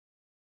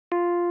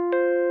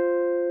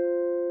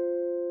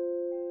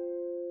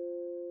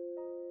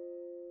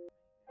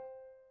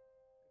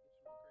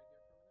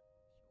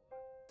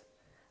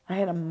I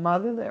had a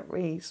mother that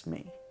raised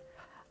me,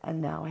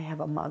 and now I have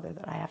a mother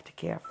that I have to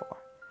care for.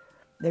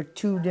 They're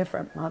two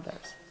different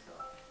mothers.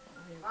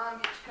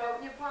 Mom, get your coat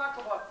in your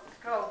pocketbook. Let's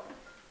go.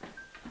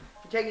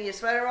 You taking your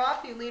sweater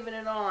off? You leaving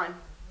it on?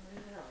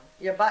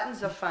 Your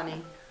buttons are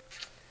funny.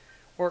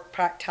 Work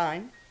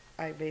part-time.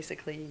 I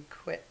basically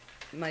quit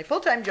my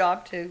full-time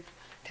job to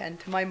tend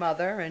to my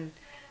mother, and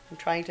I'm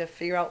trying to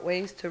figure out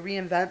ways to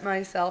reinvent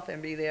myself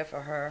and be there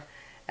for her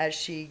as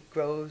she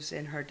grows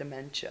in her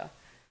dementia.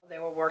 They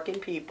were working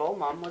people.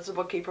 Mom was the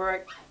bookkeeper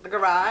at the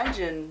garage,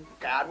 and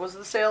Dad was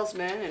the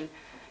salesman, and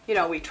you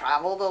know, we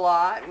traveled a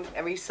lot.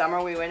 Every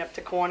summer we went up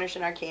to Cornish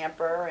in our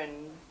camper,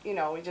 and you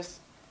know, we just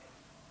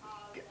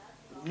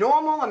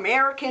normal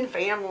American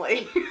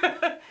family.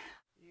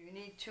 You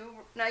need 2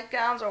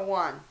 nightgowns or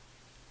one?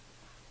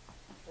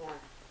 One.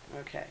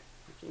 Okay,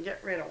 you can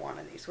get rid of one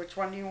of these. Which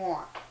one do you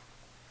want?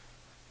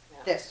 Yeah.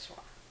 This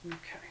one.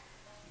 Okay,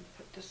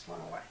 put this one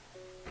away.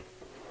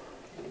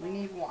 We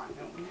need one,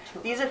 don't need 2.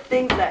 These are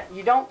things that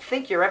you don't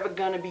think you're ever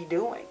going to be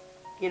doing.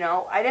 You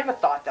know, I never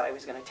thought that I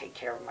was going to take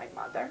care of my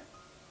mother.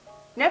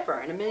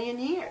 Never in a million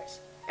years.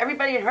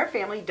 Everybody in her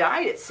family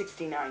died at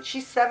 69.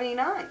 She's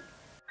 79.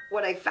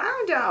 What I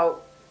found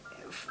out,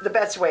 the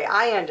best way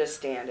I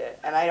understand it,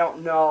 and I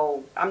don't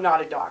know, I'm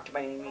not a doctor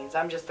by any means.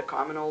 I'm just a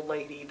common old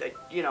lady that,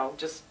 you know,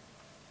 just,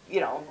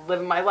 you know,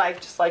 living my life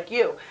just like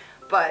you.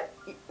 But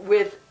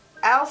with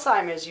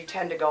Alzheimer's, you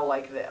tend to go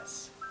like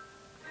this.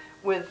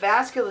 With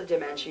vascular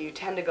dementia, you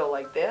tend to go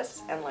like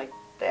this and like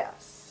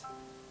this.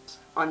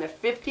 On the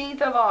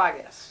 15th of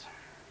August,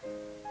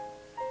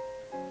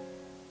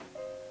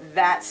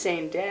 that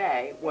same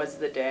day was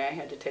the day I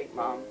had to take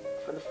Mom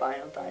for the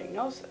final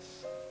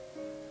diagnosis.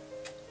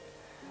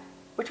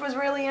 Which was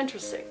really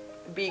interesting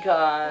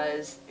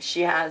because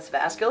she has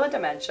vascular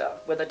dementia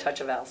with a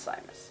touch of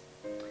Alzheimer's.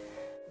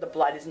 The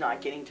blood is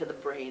not getting to the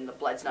brain, the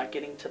blood's not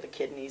getting to the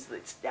kidneys,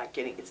 it's not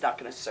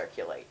going to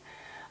circulate.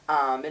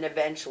 And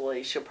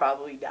eventually she'll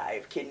probably die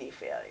of kidney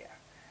failure.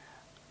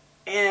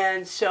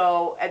 And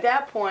so at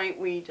that point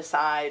we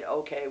decide,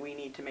 okay, we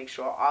need to make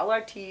sure all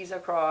our T's are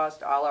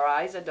crossed, all our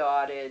I's are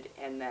dotted,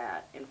 and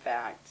that, in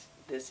fact,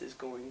 this is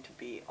going to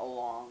be a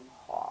long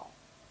haul.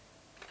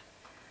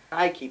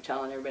 I keep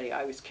telling everybody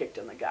I was kicked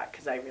in the gut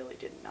because I really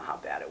didn't know how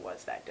bad it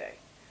was that day.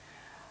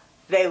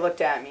 They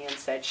looked at me and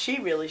said, she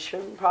really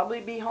shouldn't probably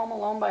be home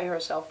alone by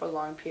herself for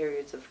long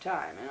periods of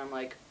time. And I'm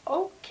like,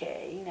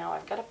 okay, now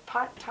I've got a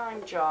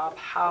part-time job.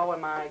 How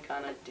am I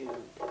going to do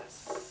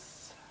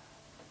this?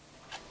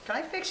 Can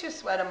I fix your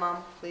sweater,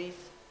 Mom, please?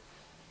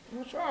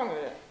 What's wrong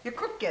with it? You're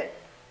crooked.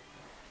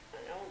 I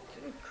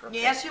don't crooked.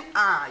 Yes, you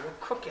are. You're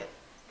crooked.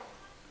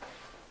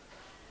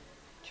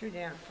 Too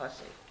damn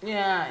fussy.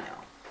 Yeah, I know.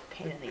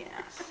 Pain in the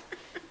ass.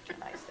 It's a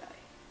nice day.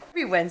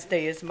 Every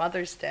Wednesday is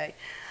Mother's Day.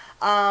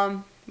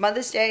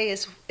 Mother's Day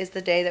is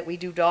the day that we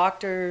do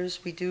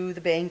doctors, we do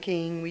the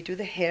banking, we do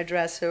the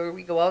hairdresser,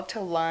 we go out to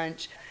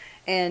lunch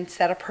and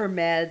set up her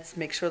meds,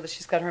 make sure that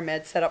she's got her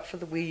meds set up for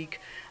the week,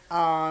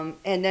 and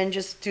then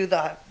just do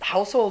the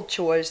household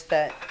chores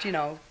that, you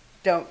know,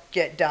 don't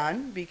get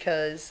done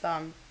because,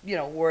 you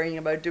know, worrying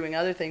about doing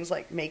other things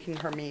like making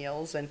her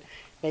meals and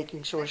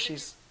making sure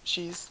she's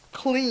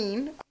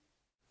clean.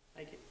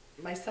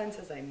 My son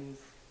says I move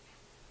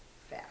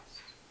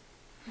fast.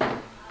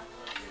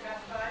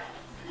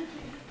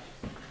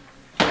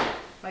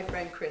 My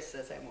friend Chris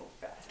says I move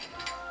fast.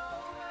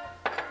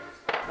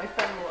 My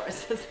friend Laura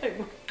says I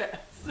move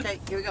fast. Okay,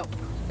 here we go.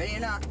 Ready or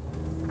not?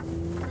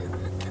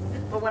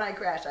 But when I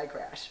crash, I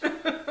crash.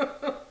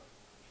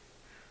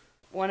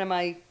 One of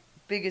my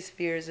biggest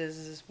fears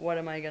is what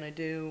am I going to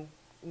do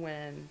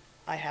when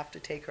I have to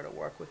take her to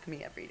work with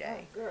me every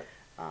day? Oh,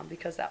 good.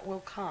 Because that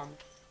will come.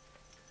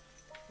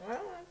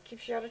 Well, that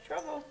keeps you out of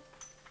trouble.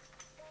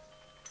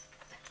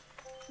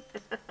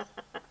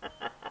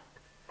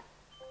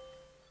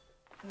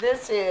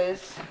 This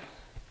is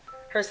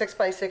her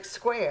 6x6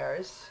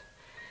 squares,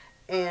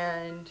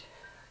 and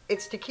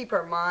it's to keep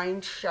her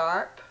mind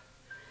sharp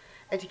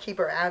and to keep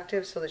her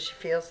active so that she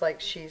feels like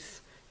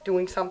she's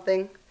doing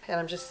something. And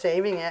I'm just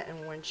saving it,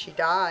 and when she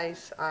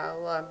dies,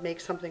 I'll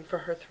make something for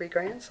her 3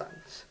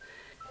 grandsons.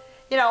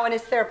 You know, and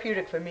it's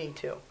therapeutic for me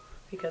too,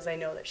 because I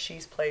know that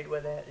she's played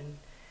with it and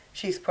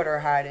she's put her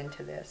heart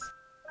into this.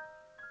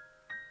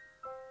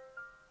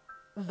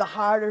 The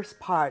hardest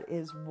part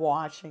is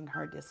watching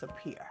her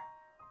disappear.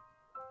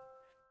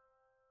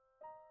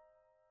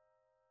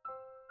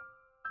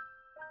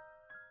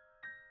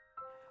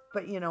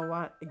 But you know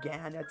what?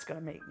 Again, it's going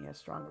to make me a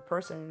stronger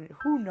person.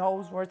 Who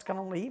knows where it's going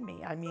to lead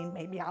me? I mean,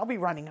 maybe I'll be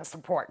running a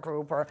support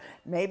group, or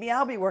maybe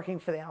I'll be working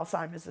for the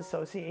Alzheimer's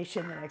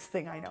Association the next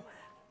thing I know.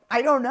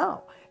 I don't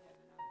know.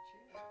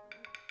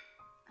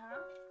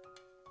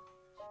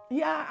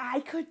 Yeah, I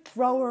could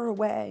throw her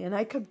away, and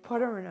I could put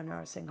her in a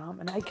nursing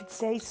home, and I could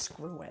say,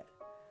 screw it.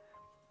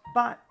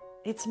 But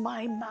it's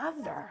my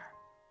mother.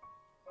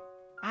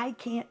 I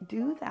can't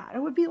do that. It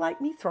would be like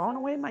me throwing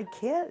away my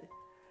kid.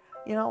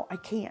 You know, I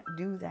can't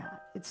do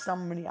that. It's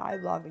somebody I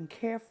love and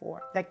care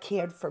for that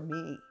cared for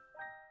me.